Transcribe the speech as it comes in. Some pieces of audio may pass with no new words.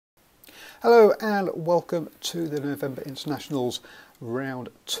Hello and welcome to the November Internationals Round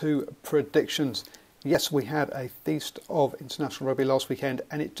 2 predictions. Yes, we had a feast of international rugby last weekend,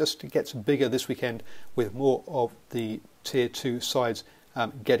 and it just gets bigger this weekend with more of the Tier 2 sides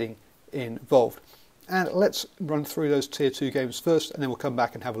getting involved. And let's run through those Tier 2 games first, and then we'll come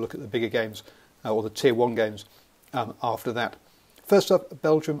back and have a look at the bigger games, or the Tier 1 games after that. First up,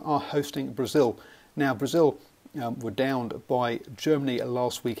 Belgium are hosting Brazil. Now, Brazil were downed by Germany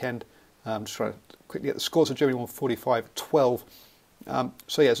last weekend. Just trying to quickly get the scores. So Germany won 45-12.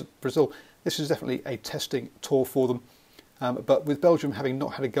 So yes, Brazil, this is definitely a testing tour for them. But with Belgium having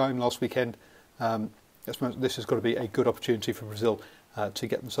not had a game last weekend, this has got to be a good opportunity for Brazil to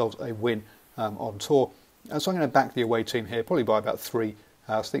get themselves a win on tour. So I'm going to back the away team here, probably by about 3.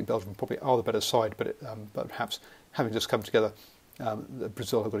 I think Belgium probably are the better side, but perhaps having just come together,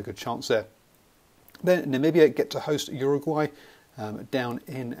 Brazil have got a good chance there. Then Namibia get to host Uruguay down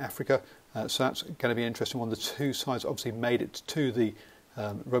in Africa, so that's going to be an interesting one. The two sides obviously made it to the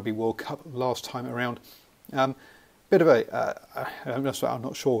Rugby World Cup last time around. Bit of I'm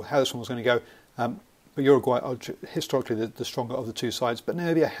not sure how this one was going to go, but Uruguay are historically the stronger of the two sides, but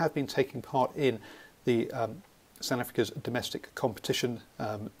Namibia have been taking part in the South Africa's domestic competition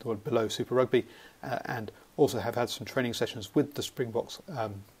below Super Rugby, and also have had some training sessions with the Springboks,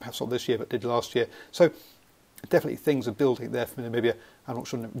 perhaps not this year but did last year. So definitely things are building there for Namibia. I'm not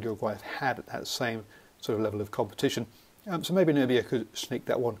sure Uruguay have had that same sort of level of competition. So maybe Namibia could sneak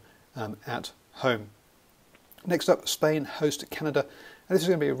that one at home. Next up, Spain host Canada. And this is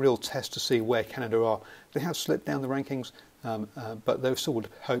going to be a real test to see where Canada are. They have slipped down the rankings, but they still would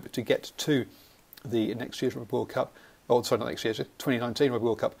hope to get to the next year's Rugby World Cup. Oh, sorry, not next year's, 2019 Rugby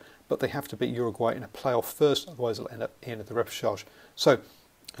World Cup. But they have to beat Uruguay in a playoff first, otherwise they'll end up in at the repechage. So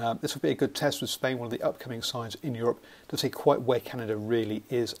this will be a good test with Spain, one of the upcoming sides in Europe, to see quite where Canada really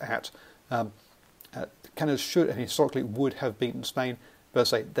is at. Canada should and historically would have beaten Spain, but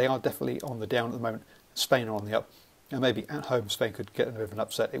as I say, they are definitely on the down at the moment. Spain are on the up, and maybe at home Spain could get a bit of an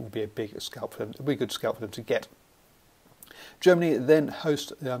upset. It would be a big scalp for them. It would be a good scalp for them to get. Germany then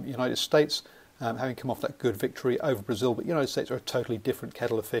host United States, having come off that good victory over Brazil, but United States are a totally different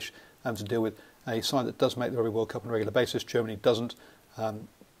kettle of fish to deal with. A side that does make the Rugby World Cup on a regular basis. Germany doesn't.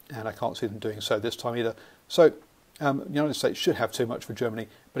 And I can't see them doing so this time either. So the United States should have too much for Germany,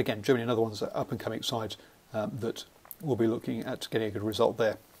 but again, Germany another one's up-and-coming sides that will be looking at getting a good result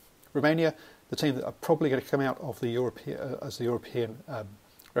there. Romania, the team that are probably going to come out of the European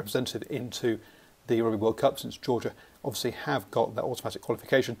representative into the Rugby World Cup, since Georgia obviously have got that automatic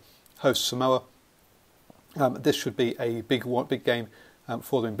qualification, host Samoa. This should be a big game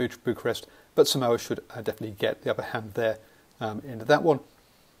for them in Bucharest, but Samoa should definitely get the upper hand there into that one.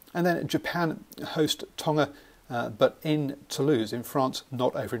 And then Japan host Tonga, but in Toulouse, in France,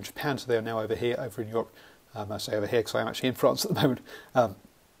 not over in Japan, so they are now over here, over in Europe. I say over here because I am actually in France at the moment. And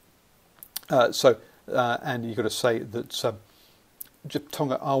you've got to say that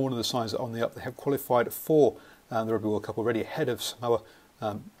Tonga are one of the sides that are on the up. They have qualified for the Rugby World Cup already ahead of Samoa.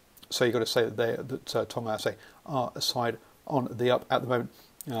 So you've got to say that Tonga, I say, are a side on the up at the moment.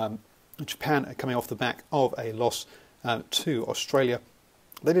 Japan are coming off the back of a loss to Australia.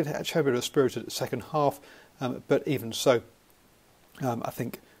 They did actually have a bit of a spirited second half, but even so, I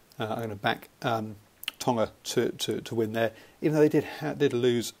think I'm going to back Tonga to win there, even though they did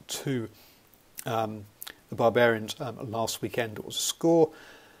lose to the Barbarians last weekend. What was the score?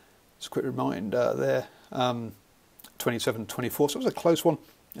 Just a quick reminder there, 27-24, so it was a close one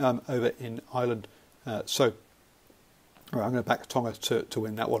over in Ireland. So I'm going to back Tonga to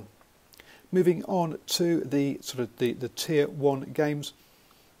win that one. Moving on to the Tier 1 games,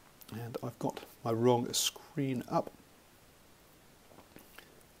 and I've got my wrong screen up.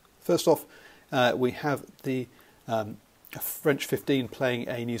 First off, we have the French 15 playing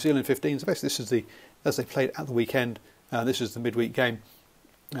a New Zealand 15. So basically, this is as they played at the weekend. This is the midweek game.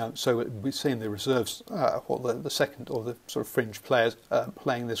 So we're seeing the reserves, the second or the sort of fringe players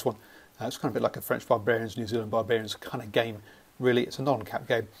playing this one. It's kind of a bit like a French Barbarians, New Zealand Barbarians kind of game. Really, it's a non-cap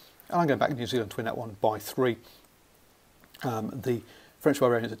game. And I'm going back New Zealand to win that one by 3. The French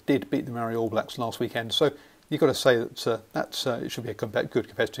Barbarians did beat the Maori All Blacks last weekend, so you've got to say that it should be a good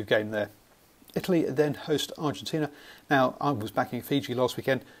competitive game there. Italy then host Argentina. Now, I was backing Fiji last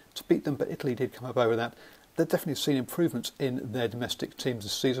weekend to beat them, but Italy did come up over that. They've definitely seen improvements in their domestic teams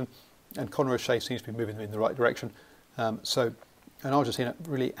this season, and Conor O'Shea seems to be moving them in the right direction. And Argentina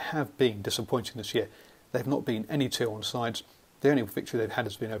really have been disappointing this year. They've not been any Tier 1 sides. The only victory they've had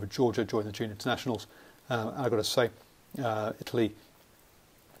has been over Georgia during the Junior Internationals. And I've got to say, Italy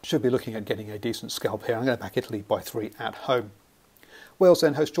should be looking at getting a decent scalp here. I'm going to back Italy by 3 at home. Wales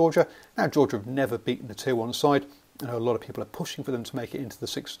then host Georgia. Now Georgia have never beaten a Tier 1 side. I know a lot of people are pushing for them to make it into the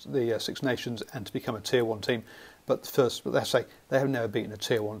Six Nations and to become a Tier 1 team. But they say they have never beaten a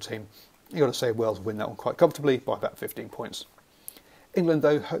Tier 1 team. You've got to say Wales win that one quite comfortably by about 15 points. England,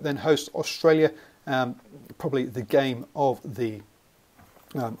 though, then host Australia. Probably the game of the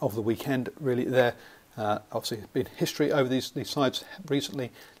weekend, really. There, obviously, has been history over these sides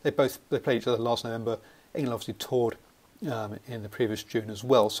recently. They played each other last November. England obviously toured in the previous June as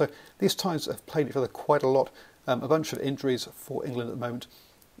well. So these sides have played each other quite a lot. A bunch of injuries for England at the moment,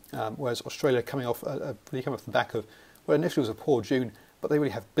 whereas Australia coming off the back of what initially was a poor June, but they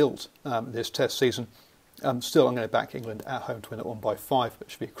really have built this Test season. Still, I'm going to back England at home to win that one by 5. It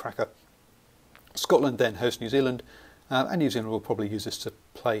should be a cracker. Scotland then host New Zealand, and New Zealand will probably use this to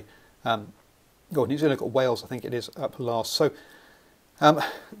play. New Zealand got Wales, I think it is, up last. So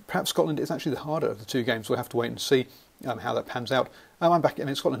perhaps Scotland is actually the harder of the two games. We'll have to wait and see how that pans out.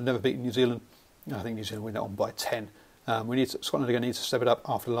 Scotland have never beaten New Zealand. I think New Zealand win that one by 10. Scotland are going to need to step it up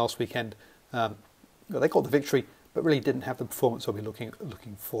after last weekend. They got the victory, but really didn't have the performance they'll be looking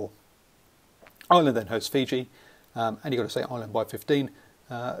for. Ireland then hosts Fiji, and you've got to say Ireland by 15.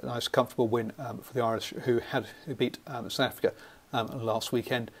 A nice, comfortable win for the Irish, who beat South Africa last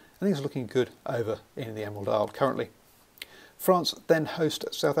weekend. I think it's looking good over in the Emerald Isle currently. France then host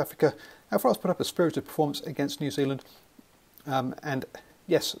South Africa. Now, France put up a spirited performance against New Zealand, and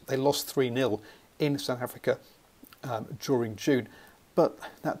yes, they lost 3-0 in South Africa during June, but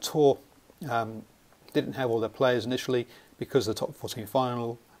that tour didn't have all their players initially because of the top 14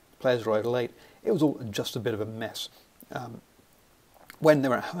 final. Players arrived late. It was all just a bit of a mess. When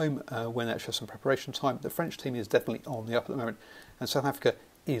they're at home, when they actually have some preparation time, the French team is definitely on the up at the moment, and South Africa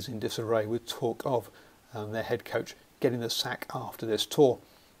is in disarray with talk of their head coach getting the sack after this tour.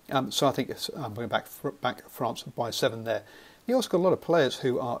 So I think I'm going back France by 7 there. You also got a lot of players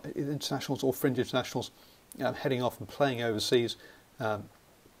who are internationals or fringe internationals heading off and playing overseas. Van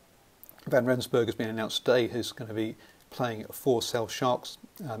Rensburg has been announced today, who's going to be playing for Sale Sharks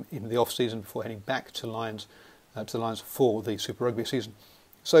in the off-season before heading back to the Lions for the Super Rugby season.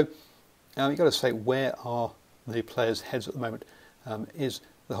 So you've got to say, where are the players' heads at the moment? Is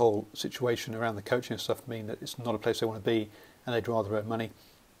the whole situation around the coaching and stuff mean that it's not a place they want to be and they'd rather earn money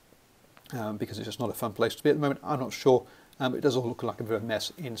because it's just not a fun place to be at the moment? I'm not sure. It does all look like a bit of a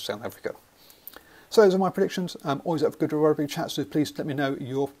mess in South Africa. So those are my predictions. Always up for good rugby chats, so please let me know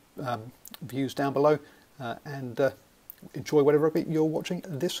your views down below and enjoy whatever rugby you're watching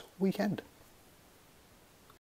this weekend.